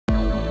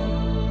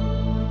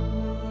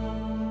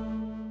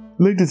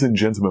Ladies and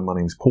gentlemen, my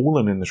name is Paul,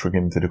 and in this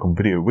Gaming Telecom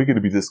video, we're going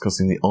to be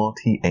discussing the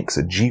RTX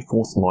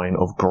GeForce line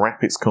of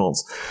graphics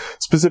cards,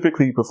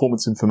 specifically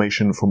performance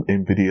information from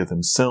Nvidia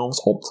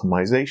themselves,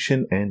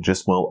 optimization, and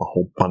just, well, a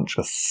whole bunch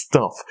of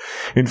stuff.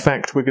 In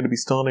fact, we're going to be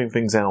starting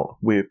things out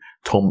with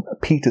Tom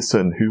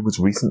Peterson, who was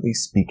recently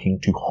speaking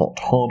to Hot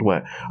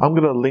Hardware. I'm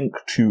going to link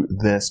to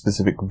their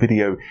specific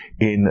video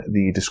in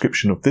the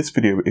description of this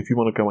video if you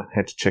want to go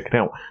ahead to check it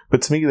out.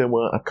 But to me, there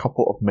were a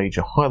couple of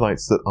major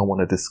highlights that I want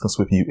to discuss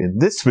with you in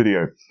this video.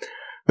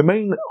 The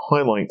main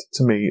highlight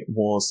to me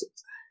was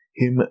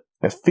him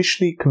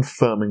officially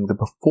confirming the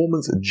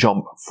performance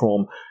jump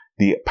from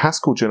the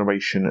Pascal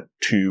generation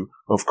to,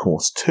 of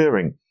course,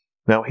 Turing.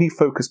 Now, he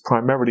focused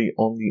primarily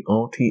on the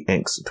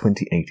RTX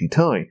 2080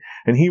 Ti,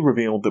 and he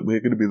revealed that we're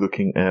going to be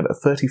looking at a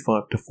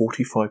 35 to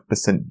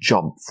 45%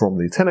 jump from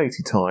the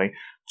 1080 Ti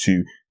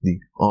to the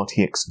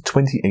RTX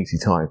 2080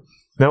 Ti.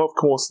 Now, of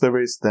course,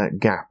 there is that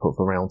gap of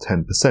around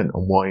 10%, and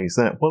why is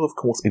that? Well, of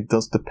course, it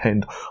does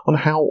depend on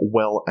how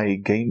well a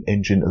game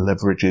engine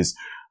leverages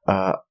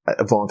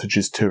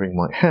advantages Turing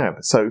might have.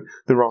 So,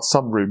 there are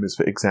some rumors,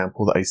 for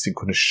example, that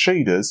asynchronous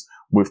shaders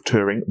with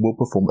Turing will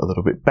perform a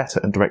little bit better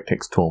in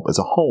DirectX 12 as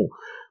a whole.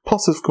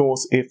 Plus, of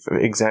course, if, for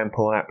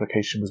example, an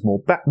application was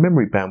more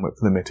memory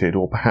bandwidth limited,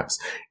 or perhaps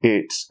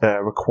it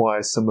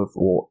requires some of,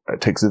 or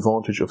takes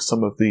advantage of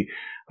some of the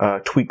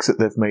tweaks that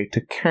they've made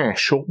to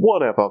cache or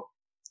whatever,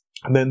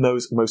 and then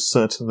those most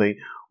certainly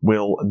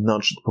will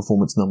nudge the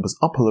performance numbers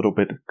up a little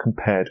bit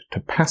compared to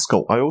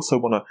Pascal. I also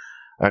want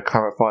to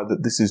clarify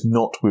that this is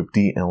not with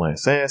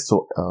DLSS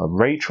or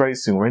ray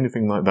tracing or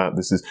anything like that.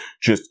 This is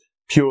just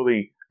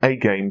purely a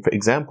game, for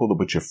example, The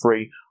Witcher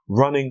 3,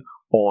 running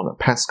on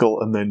Pascal,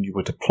 and then you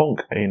were to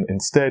plonk in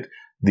instead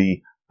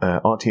the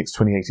RTX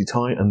 2080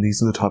 Ti, and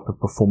these are the type of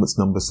performance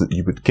numbers that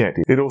you would get.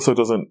 It also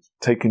doesn't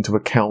take into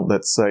account,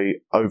 let's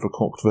say,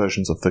 overclocked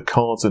versions of the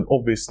cards, and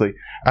obviously,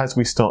 as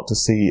we start to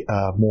see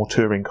more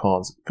Turing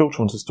cards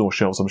filter onto store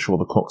shelves, I'm sure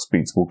the clock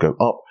speeds will go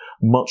up,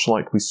 much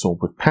like we saw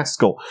with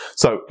Pascal.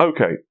 So,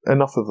 okay,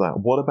 enough of that.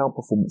 What about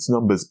performance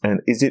numbers, and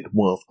is it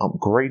worth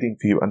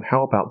upgrading for you, and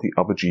how about the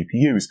other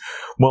GPUs?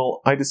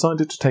 Well, I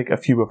decided to take a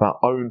few of our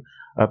own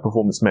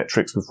performance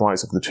metrics with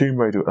Rise of the Tomb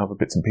Raider and other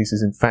bits and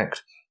pieces. In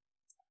fact,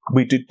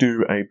 we did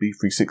do a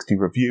B360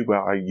 review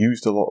where I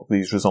used a lot of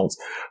these results,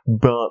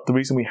 but the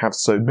reason we have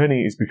so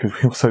many is because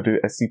we also did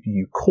a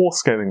CPU core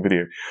scaling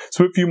video.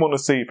 So if you want to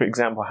see, for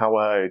example, how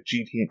a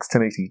GTX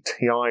 1080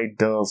 Ti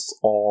does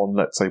on,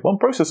 let's say, one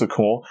processor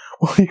core,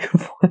 well, you can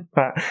find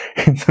that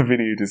in the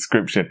video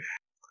description.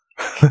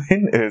 The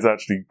hint is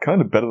actually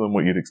kind of better than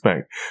what you'd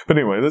expect. But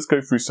anyway, let's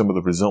go through some of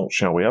the results,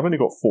 shall we? I've only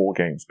got 4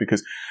 games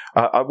because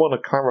I want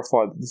to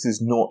clarify that this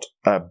is not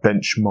a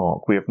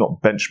benchmark. We have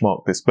not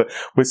benchmarked this, but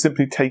we're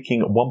simply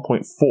taking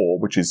 1.4,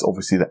 which is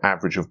obviously the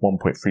average of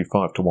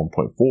 1.35 to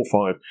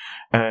 1.45,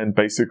 and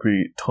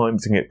basically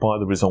timesing it by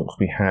the results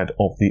we had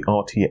of the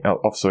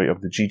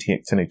of the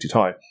GTX 1080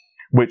 Ti,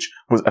 which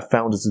was a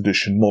Founders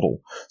Edition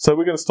model. So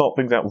we're going to start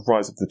things out with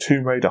Rise of the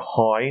Tomb Raider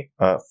high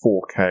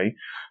 4K.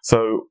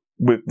 So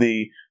with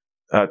the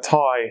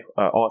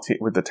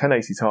with the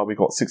 1080 Ti, we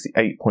got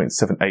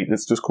 68.78.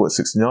 Let's just call it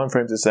 69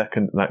 frames a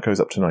second. And that goes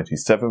up to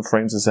 97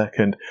 frames a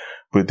second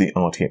with the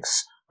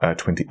RTX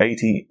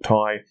 2080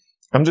 Ti.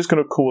 I'm just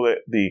going to call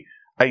it the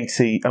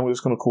 80, and we're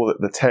just going to call it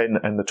the 10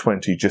 and the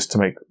 20 just to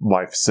make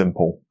life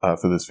simple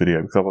for this video,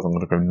 because otherwise I'm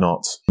going to go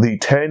nuts. The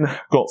 10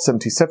 got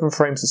 77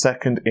 frames a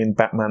second in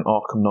Batman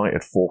Arkham Knight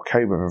at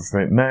 4K with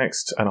everything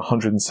maxed, and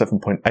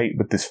 107.8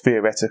 with this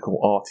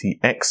theoretical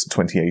RTX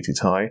 2080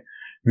 Ti.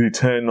 The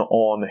 10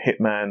 on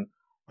Hitman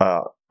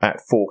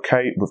at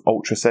 4K with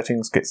ultra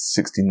settings gets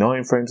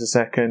 69 frames a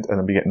second, and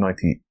then we get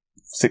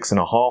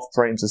 96.5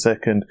 frames a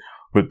second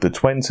with the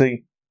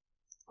 20.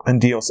 And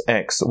Deus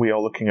Ex, we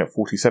are looking at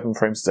 47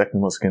 frames a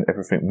second, once again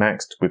everything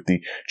maxed with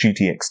the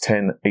GTX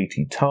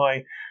 1080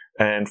 Ti.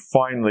 And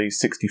finally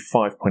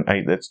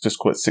 65.8, let's just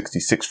call it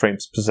 66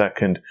 frames per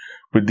second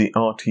with the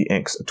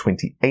RTX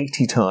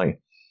 2080 Ti.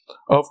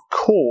 Of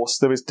course,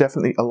 there is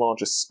definitely a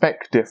larger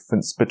spec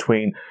difference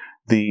between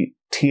the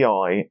Ti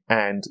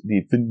and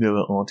the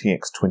vanilla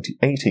RTX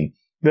 2080.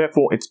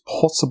 Therefore, it's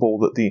possible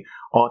that the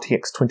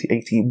RTX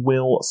 2080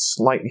 will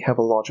slightly have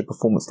a larger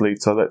performance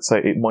lead, so let's say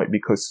it might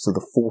be closer to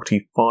the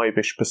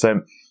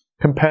 45-ish%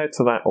 compared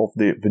to that of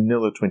the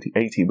vanilla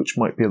 2080, which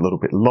might be a little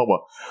bit lower.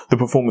 The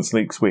performance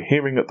leaks we're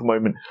hearing at the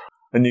moment,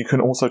 and you can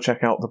also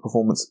check out the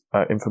performance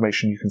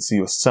information you can see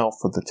yourself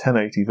for the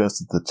 1080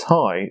 versus the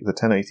Ti, the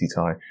 1080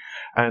 Ti.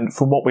 And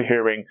from what we're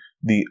hearing,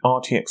 the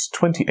RTX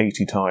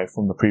 2080 Ti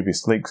from the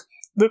previous leaks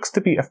looks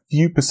to be a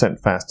few percent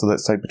faster,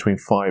 let's say between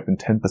 5 and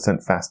 10%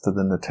 faster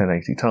than the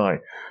 1080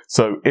 Ti.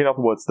 So, in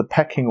other words, the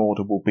pecking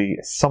order will be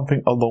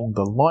something along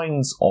the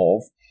lines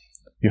of,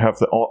 you have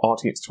the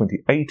RTX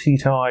 2080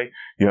 Ti,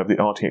 you have the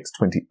RTX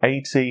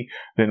 2080,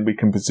 then we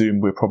can presume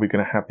we're probably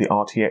going to have the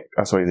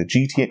the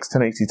GTX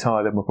 1080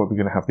 Ti, then we're probably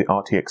going to have the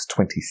RTX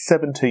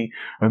 2070,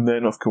 and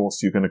then, of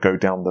course, you're going to go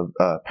down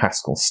the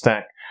Pascal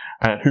stack,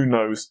 and who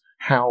knows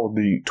how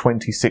the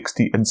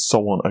 2060 and so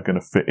on are going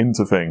to fit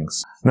into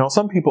things. Now,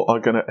 some people are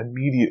going to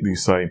immediately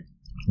say,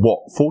 what,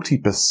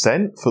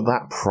 40% for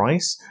that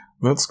price?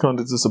 That's kind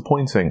of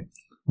disappointing.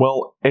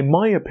 Well, in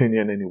my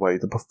opinion anyway,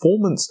 the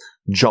performance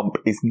jump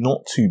is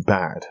not too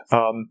bad.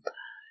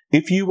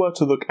 If you were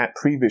to look at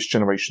previous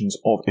generations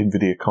of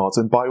Nvidia cards,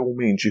 and by all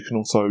means you can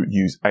also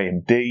use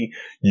AMD,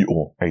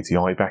 or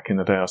ATI back in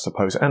the day I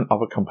suppose, and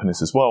other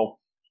companies as well,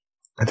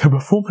 the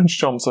performance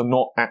jumps are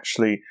not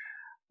actually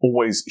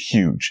always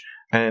huge.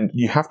 And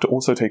you have to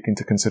also take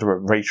into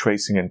consideration ray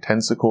tracing and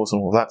tensor cores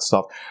and all that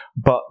stuff.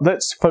 But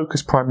let's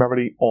focus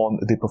primarily on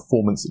the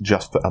performance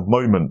just for a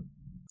moment.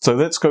 So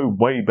let's go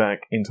way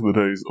back into the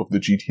days of the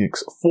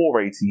GTX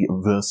 480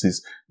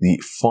 versus the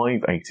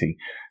 580.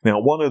 Now,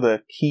 one of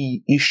the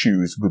key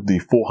issues with the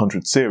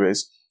 400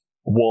 series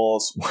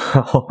was,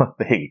 well,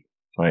 the heat,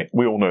 right?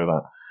 We all know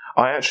that.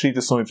 I actually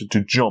decided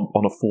to jump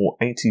on a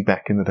 480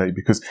 back in the day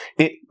because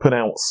it put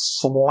out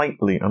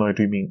slightly, and I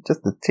do mean just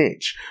a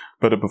titch,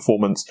 better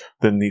performance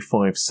than the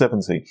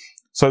 570.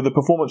 So the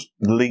performance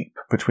leap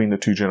between the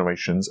two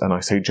generations, and I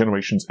say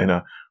generations in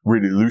a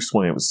really loose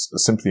way, it was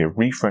simply a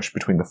refresh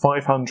between the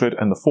 500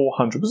 and the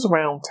 400 was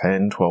around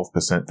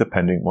 10-12%,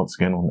 depending once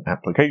again on the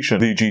application.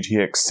 The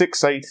GTX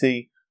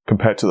 680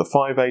 compared to the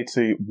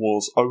 580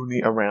 was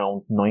only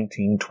around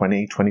 19,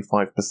 20,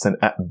 25%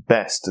 at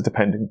best,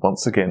 depending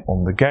once again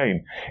on the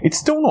game. It's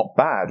still not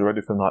bad or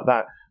anything like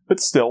that, but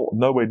still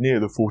nowhere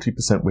near the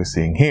 40% we're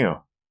seeing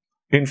here.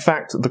 In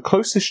fact, the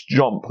closest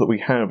jump that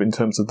we have in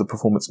terms of the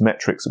performance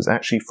metrics was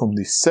actually from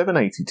the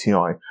 780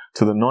 Ti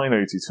to the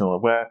 980 Ti,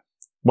 where,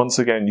 once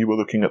again, you were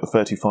looking at the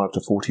 35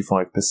 to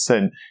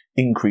 45%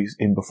 increase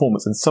in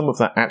performance. And some of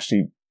that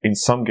actually, in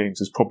some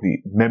games, is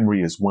probably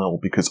memory as well,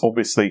 because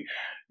obviously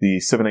the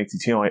 780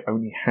 Ti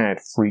only had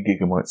 3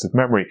 gigabytes of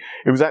memory.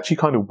 It was actually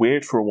kind of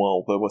weird for a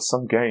while. There were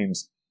some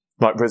games,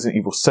 like Resident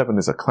Evil 7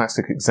 is a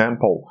classic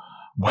example,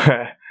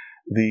 where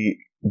the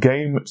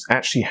game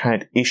actually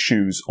had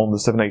issues on the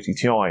 780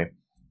 Ti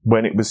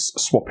when it was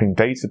swapping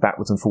data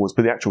backwards and forwards,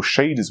 but the actual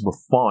shaders were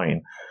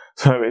fine.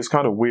 So it's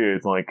kind of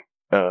weird, like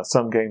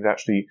some games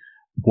actually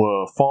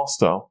were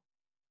faster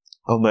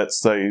on, let's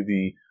say,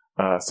 the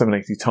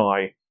 780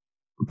 Ti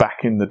back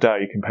in the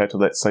day compared to,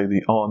 let's say,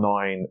 the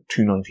R9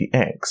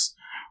 290X.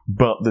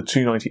 But the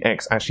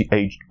 290X actually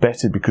aged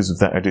better because of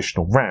that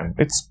additional RAM.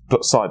 It's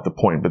beside the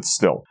point, but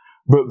still.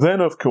 But then,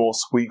 of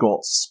course, we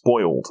got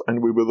spoiled,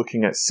 and we were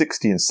looking at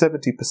 60 and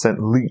 70%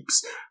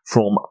 leaps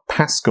from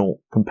Pascal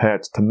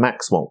compared to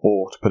Maxwell,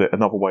 or to put it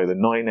another way, the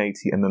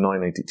 980 and the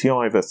 980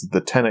 Ti versus the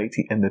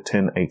 1080 and the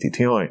 1080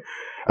 Ti.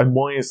 And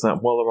why is that?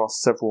 Well, there are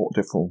several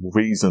different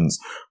reasons.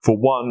 For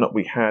one,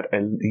 we had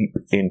a leap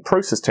in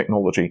process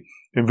technology.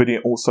 Nvidia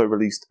also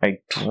released a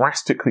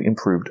drastically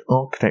improved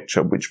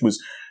architecture, which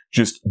was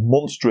just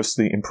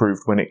monstrously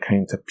improved when it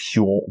came to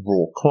pure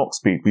raw clock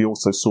speed. We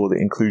also saw the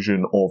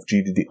inclusion of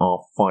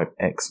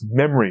GDDR5X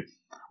memory,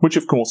 which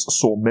of course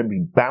saw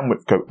memory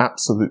bandwidth go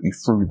absolutely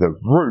through the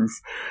roof,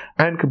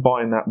 and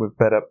combine that with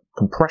better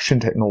compression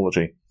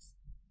technology.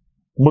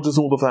 What does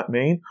all of that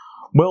mean?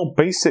 Well,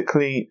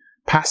 basically,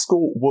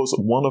 Pascal was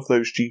one of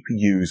those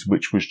GPUs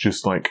which was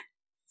just like,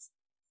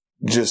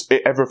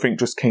 everything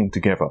just came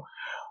together.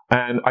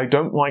 And I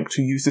don't like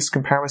to use this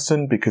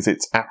comparison because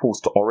it's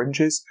apples to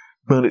oranges,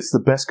 but it's the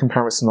best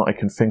comparison that I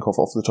can think of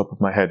off the top of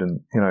my head.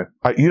 And, you know,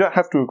 you don't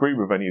have to agree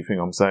with anything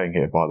I'm saying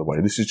here, by the way.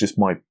 This is just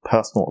my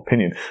personal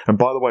opinion. And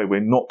by the way, we're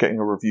not getting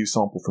a review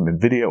sample from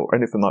Nvidia or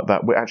anything like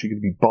that. We're actually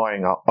going to be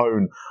buying our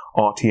own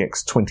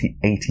RTX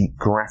 2080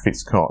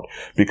 graphics card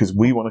because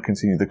we want to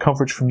continue the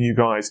coverage from you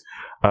guys.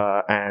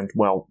 And,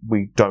 well,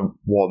 we don't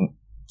want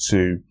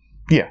to...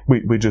 Yeah,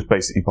 we're just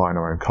basically buying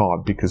our own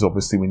card because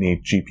obviously we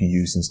need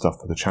GPUs and stuff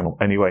for the channel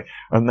anyway.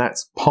 And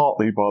that's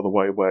partly, by the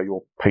way, where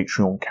your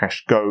Patreon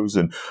cash goes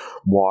and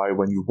why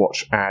when you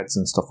watch ads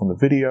and stuff on the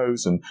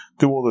videos and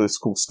do all of this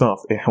cool stuff,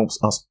 it helps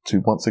us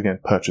to once again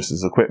purchase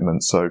this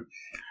equipment. So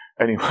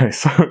anyway,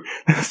 so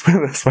let's put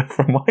it this way,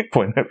 from my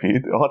point of view,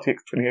 the RTX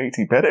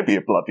 2080 better be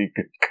a bloody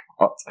good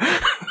card.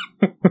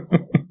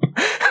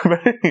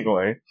 But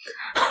anyway,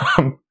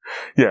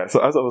 yeah, so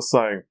as I was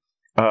saying,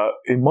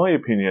 in my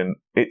opinion,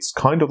 it's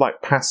kind of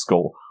like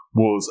Pascal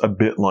was a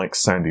bit like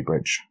Sandy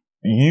Bridge.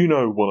 You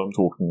know what I'm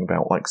talking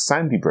about. Like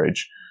Sandy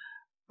Bridge,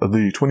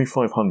 the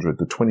 2500,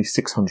 the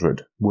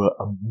 2600 were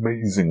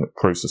amazing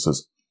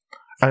processors.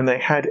 And they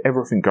had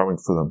everything going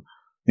for them.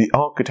 The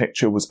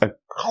architecture was a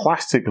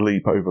classic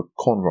leap over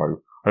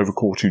Conroe, over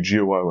Core 2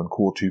 Duo and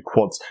Core 2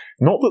 Quads.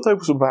 Not that they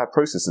were some bad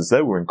processors,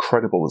 they were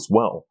incredible as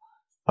well.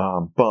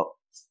 But,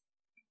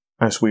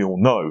 as we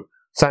all know,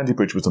 Sandy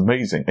Bridge was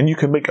amazing, and you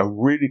can make a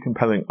really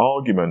compelling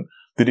argument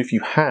that if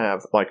you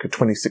have like a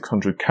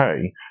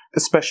 2600K,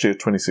 especially a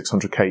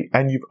 2600K,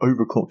 and you've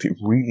overclocked it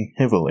really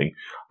heavily,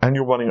 and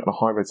you're running at a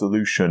high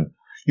resolution,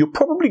 you're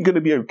probably going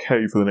to be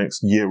okay for the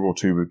next year or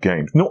two with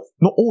games. Not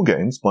all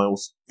games, by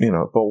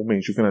all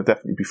means, you're going to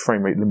definitely be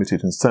frame rate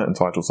limited in certain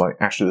titles like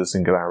Ashes of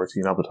Singularity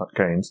and other type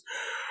games.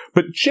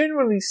 But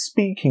generally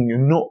speaking, you're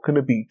not going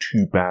to be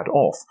too bad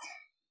off.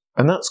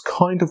 And that's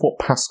kind of what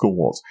Pascal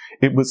was.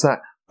 It was that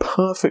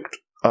perfect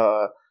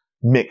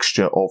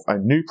mixture of a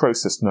new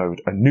process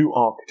node, a new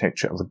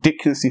architecture, a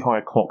ridiculously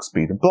high clock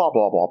speed, and blah,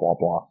 blah, blah, blah,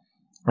 blah.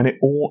 And it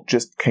all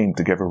just came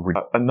together.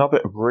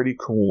 Another really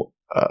cool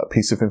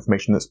piece of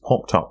information that's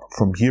popped up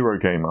from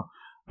Eurogamer.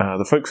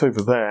 The folks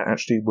over there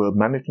actually were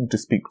managing to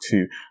speak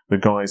to the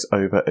guys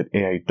over at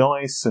EA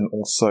DICE and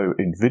also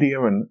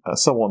Nvidia and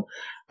so on,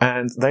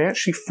 and they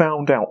actually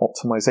found out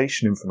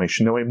optimization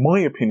information. Now, in my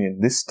opinion,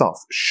 this stuff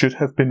should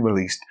have been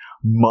released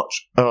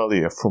much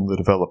earlier from the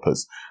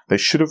developers. They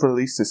should have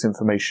released this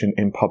information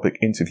in public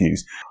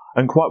interviews,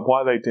 and quite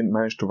why they didn't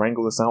manage to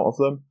wrangle this out of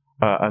them,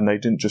 and they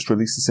didn't just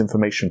release this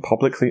information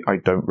publicly, I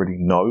don't really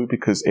know,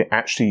 because it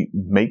actually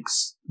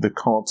makes the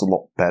cards a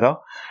lot better.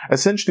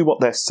 Essentially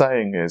what they're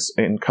saying is,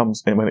 when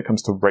it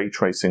comes to ray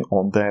tracing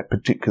on their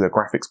particular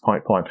graphics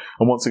pipeline,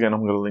 and once again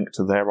I'm going to link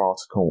to their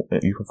article,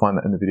 you can find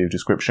that in the video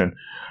description,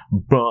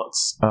 but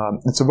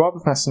it's a rather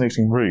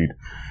fascinating read.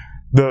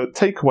 The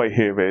takeaway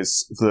here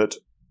is that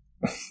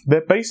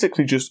they're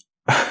basically just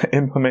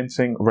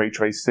implementing ray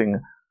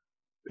tracing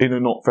in a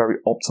not very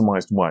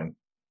optimized way.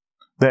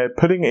 They're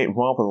putting it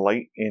rather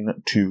late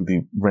into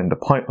the render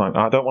pipeline.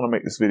 I don't want to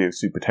make this video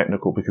super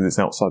technical because it's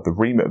outside the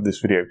remit of this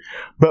video,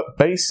 but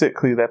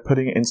basically they're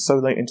putting it in so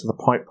late into the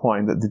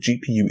pipeline that the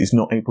GPU is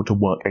not able to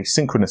work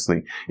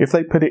asynchronously. If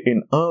they put it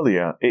in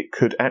earlier, it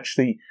could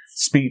actually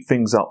speed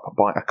things up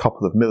by a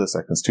couple of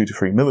milliseconds, 2 to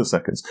 3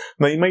 milliseconds.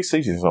 Now you may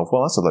say to yourself,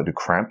 well, that's a load of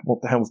crap.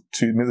 What the hell does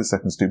 2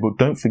 milliseconds do? Well,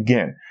 don't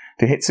forget,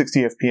 to hit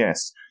 60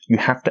 FPS, you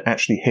have to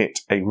actually hit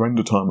a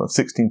render time of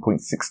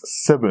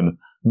 16.67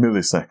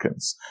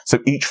 milliseconds. So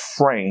each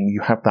frame,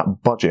 you have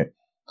that budget.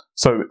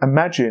 So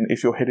imagine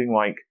if you're hitting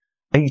like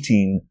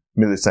 18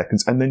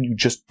 milliseconds and then you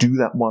just do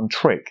that one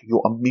trick,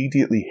 you're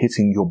immediately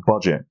hitting your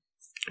budget.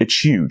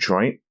 It's huge,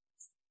 right?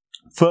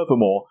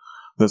 Furthermore,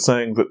 they're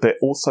saying that they're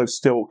also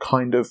still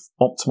kind of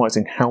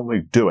optimizing how they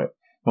do it.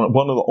 Like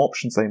one of the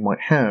options they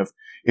might have,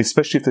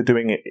 especially if they're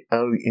doing it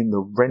early in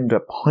the render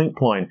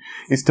pipeline,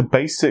 is to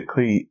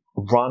basically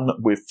run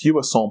with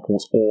fewer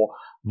samples or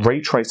ray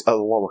trace at a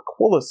lower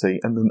quality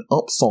and then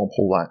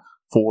upsample that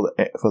for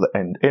the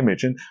end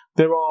image. And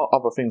there are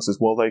other things as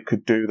well they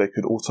could do. They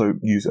could also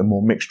use a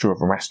more mixture of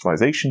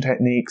rasterization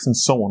techniques and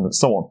so on and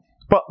so on.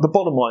 But the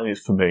bottom line is,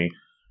 for me,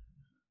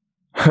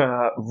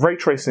 ray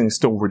tracing is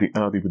still really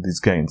early with these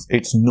games.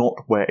 It's not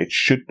where it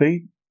should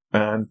be,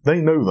 and they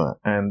know that,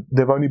 and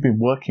they've only been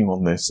working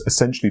on this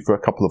essentially for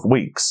a couple of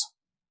weeks.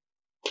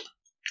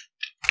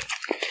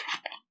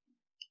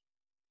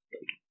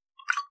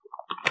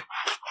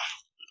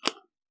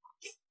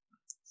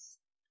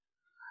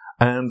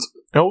 And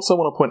I also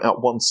want to point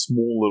out one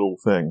small little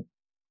thing.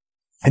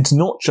 It's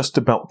not just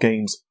about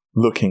games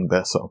looking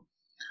better.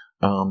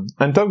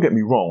 And don't get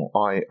me wrong,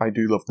 I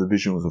do love the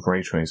visuals of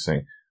ray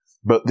tracing,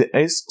 but there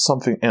is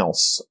something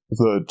else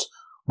that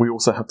we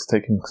also have to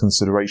take into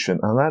consideration,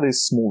 and that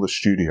is smaller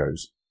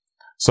studios.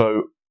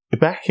 So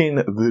back in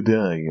the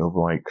day of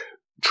like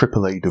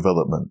AAA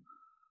development,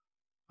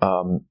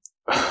 I'm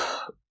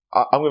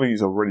going to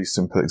use a really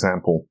simple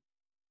example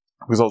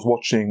because I was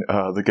watching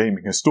The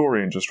Gaming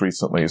Historian just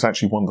recently. It's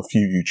actually one of the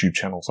few YouTube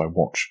channels I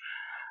watch,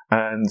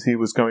 and he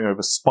was going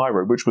over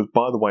Spyro, which was,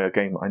 by the way, a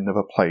game I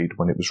never played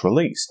when it was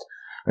released,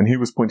 and he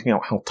was pointing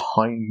out how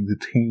tiny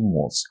the team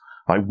was.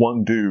 Like,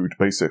 one dude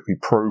basically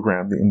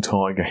programmed the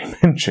entire game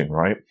engine,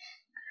 right?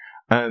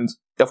 And,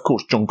 of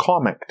course, John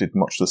Carmack did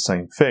much the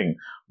same thing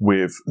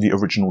with the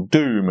original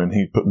Doom, and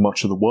he put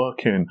much of the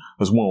work in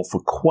as well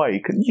for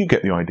Quake, and you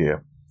get the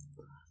idea.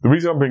 The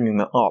reason I'm bringing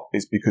that up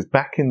is because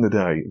back in the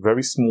day,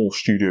 very small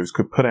studios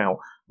could put out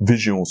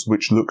visuals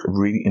which look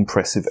really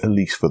impressive, at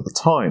least for the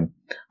time.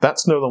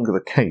 That's no longer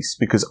the case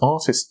because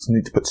artists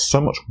need to put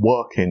so much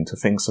work into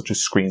things such as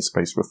screen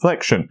space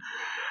reflection.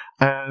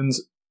 And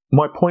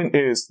my point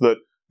is that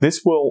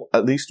this will,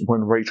 at least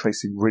when ray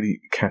tracing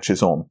really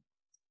catches on,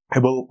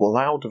 it will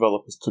allow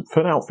developers to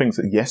put out things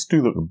that, yes,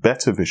 do look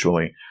better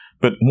visually,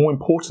 but more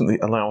importantly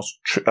allows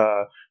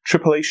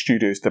AAA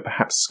studios to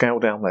perhaps scale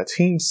down their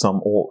teams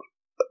some or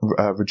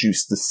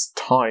reduce the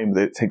time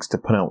that it takes to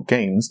put out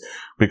games,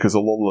 because a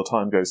lot of the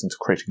time goes into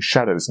creating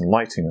shadows and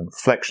lighting and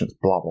reflections,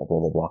 blah, blah, blah,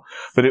 blah, blah.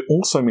 But it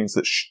also means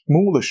that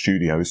smaller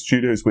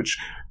studios which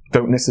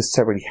don't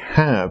necessarily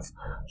have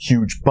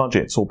huge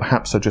budgets, or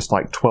perhaps are just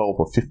like 12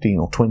 or 15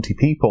 or 20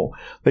 people,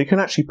 they can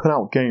actually put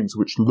out games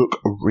which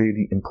look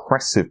really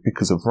impressive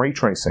because of ray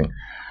tracing.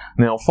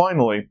 Now,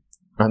 finally,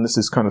 and this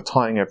is kind of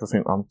tying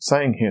everything I'm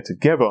saying here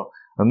together,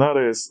 and that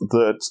is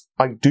that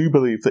I do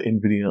believe that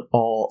Nvidia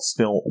are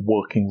still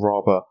working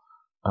rather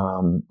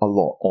a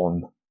lot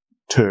on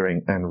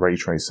Turing and ray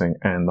tracing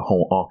and the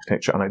whole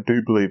architecture, and I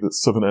do believe that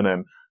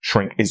 7nm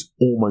shrink is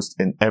almost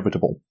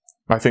inevitable.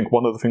 I think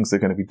one of the things they're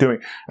going to be doing,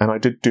 and I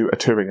did do a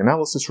Turing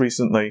analysis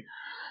recently,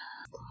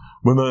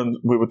 we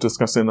were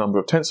discussing the number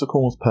of tensor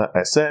cores per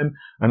SM,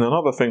 and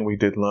another thing we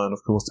did learn, of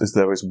course, is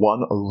there is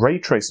one ray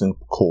tracing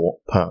core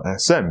per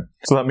SM.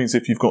 So that means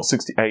if you've got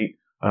 68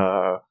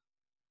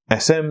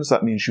 SMs,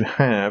 that means you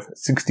have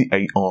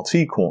 68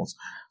 RT cores.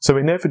 So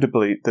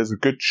inevitably, there's a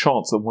good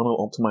chance that one of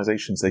the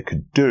optimizations they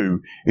could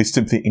do is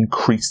simply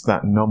increase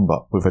that number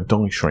with a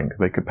die shrink.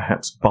 They could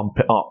perhaps bump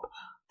it up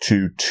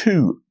to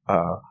 2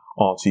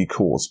 RT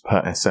cores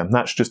per SM.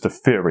 That's just a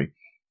theory.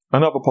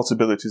 Another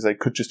possibility is they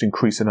could just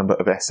increase the number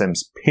of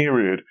SMs,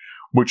 period,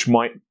 which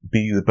might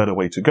be the better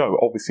way to go.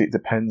 Obviously, it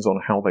depends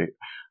on how they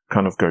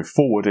kind of go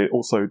forward. It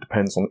also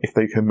depends on if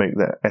they can make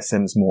their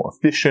SMs more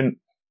efficient.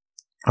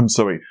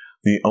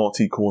 The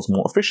RT cores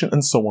more efficient,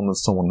 and so on and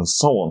so on and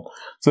so on.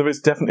 So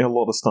there's definitely a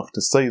lot of stuff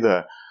to say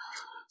there.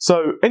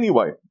 So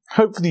anyway,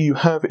 hopefully you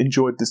have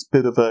enjoyed this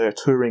bit of a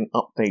Turing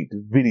update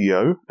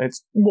video.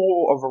 It's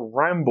more of a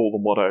ramble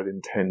than what I'd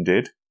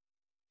intended.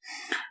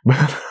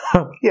 But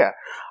yeah,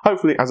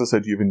 hopefully, as I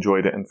said, you've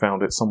enjoyed it and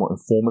found it somewhat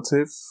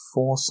informative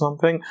or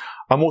something.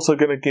 I'm also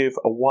going to give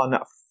one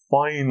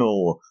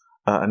final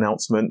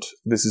announcement.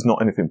 This is not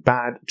anything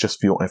bad, just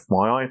for your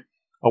FYI.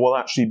 I will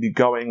actually be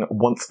going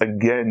once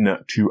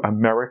again to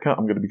America.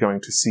 I'm going to be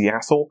going to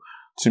Seattle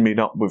to meet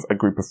up with a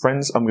group of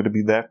friends. I'm going to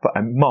be there for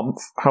a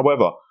month.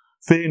 However,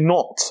 fear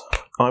not,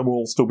 I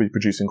will still be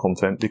producing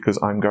content because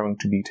I'm going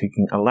to be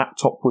taking a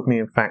laptop with me.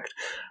 In fact,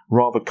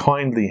 rather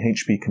kindly,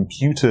 HP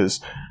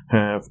Computers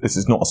this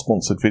is not a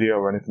sponsored video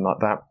or anything like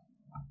that,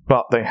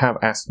 but they have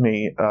asked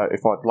me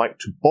if I'd like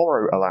to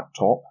borrow a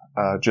laptop,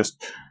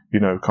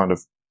 kind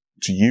of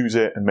to use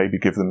it and maybe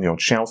give them the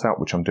odd shout out,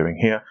 which I'm doing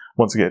here.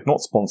 Once again,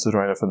 not sponsored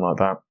or anything like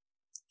that.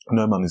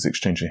 No money's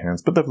exchanging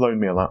hands, but they've loaned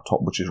me a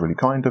laptop, which is really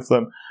kind of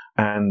them.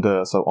 And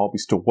so I'll be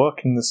still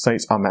working in the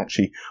States. I'm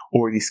actually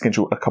already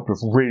scheduled a couple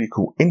of really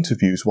cool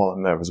interviews while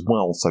I'm there as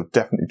well, so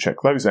definitely check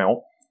those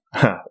out.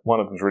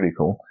 One of them's really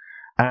cool.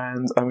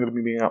 And I'm going to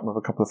be meeting up with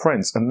a couple of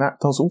friends. And that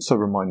does also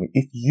remind me,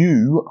 if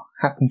you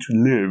happen to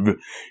live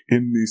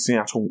in the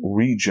Seattle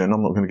region,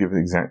 I'm not going to give the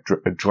exact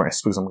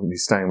address because I'm going to be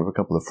staying with a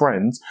couple of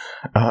friends.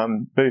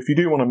 But if you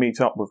do want to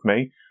meet up with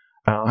me,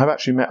 I have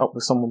actually met up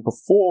with someone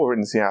before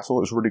in Seattle.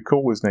 It was really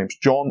cool. His name's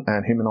John,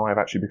 and him and I have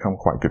actually become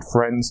quite good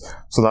friends.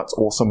 So that's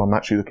awesome. I'm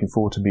actually looking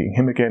forward to meeting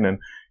him again, and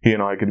he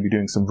and I are going to be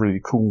doing some really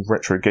cool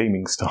retro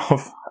gaming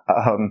stuff.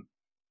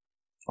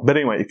 But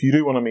anyway, if you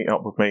do want to meet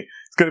up with me,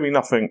 it's going to be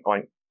nothing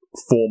like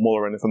formal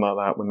or anything like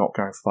that. We're not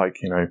going for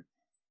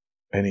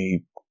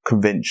any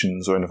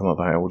conventions or anything like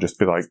that. It will just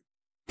be like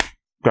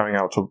going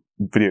out to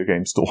video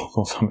game stores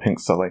or something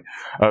silly.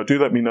 Do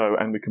let me know,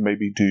 and we can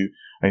maybe do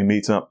a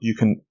meetup. You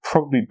can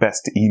probably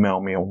best email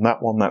me on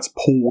that one. That's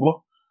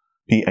Paul,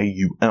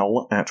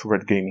 Paul, at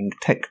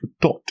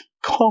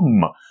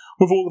redgamingtech.com.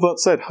 With all of that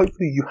said,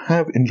 hopefully you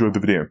have enjoyed the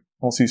video.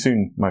 I'll see you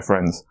soon, my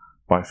friends.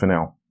 Bye for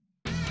now.